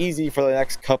sit easy for the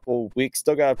next couple weeks.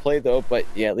 Still got to play though, but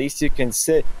yeah, at least you can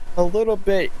sit a little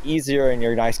bit easier in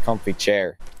your nice comfy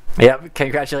chair. Yep,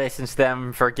 congratulations to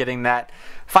them for getting that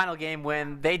final game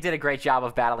win. They did a great job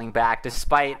of battling back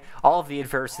despite all of the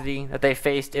adversity that they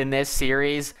faced in this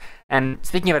series. And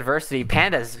speaking of adversity,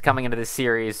 Pandas coming into this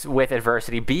series with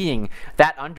adversity, being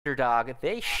that underdog.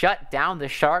 They shut down the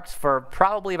Sharks for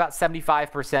probably about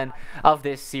 75% of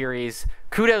this series.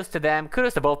 Kudos to them.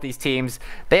 Kudos to both these teams.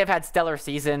 They have had stellar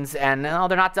seasons, and no,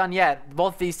 they're not done yet.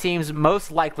 Both these teams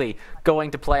most likely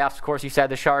going to playoffs. Of course, you said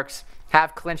the Sharks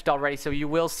have clinched already, so you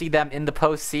will see them in the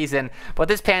postseason. But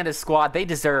this Pandas squad, they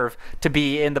deserve to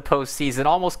be in the postseason,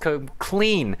 almost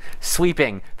clean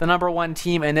sweeping the #1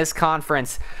 team in this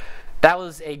conference. That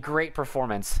was a great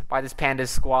performance by this Pandas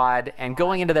squad, and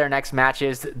going into their next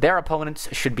matches, their opponents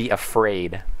should be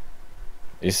afraid.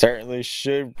 You certainly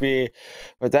should be.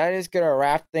 But that is going to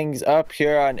wrap things up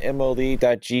here on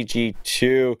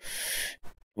MLE.GG2.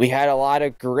 We had a lot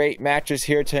of great matches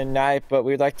here tonight, but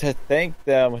we'd like to thank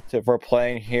them for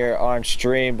playing here on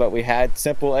stream. But we had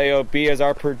Simple AOB as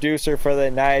our producer for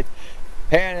the night,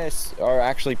 Panis, or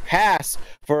actually Pass,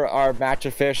 for our match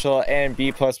official, and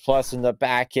B++ in the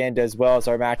back end as well as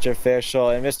our match official.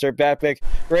 And Mr. Bepic,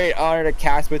 great honor to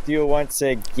cast with you once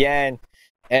again.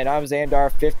 And I'm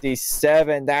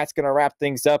Xandar57. That's going to wrap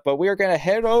things up. But we're going to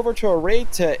head over to a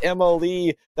raid to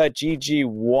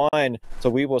MLE.GG1. So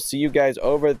we will see you guys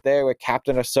over there with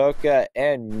Captain Ahsoka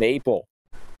and Maple.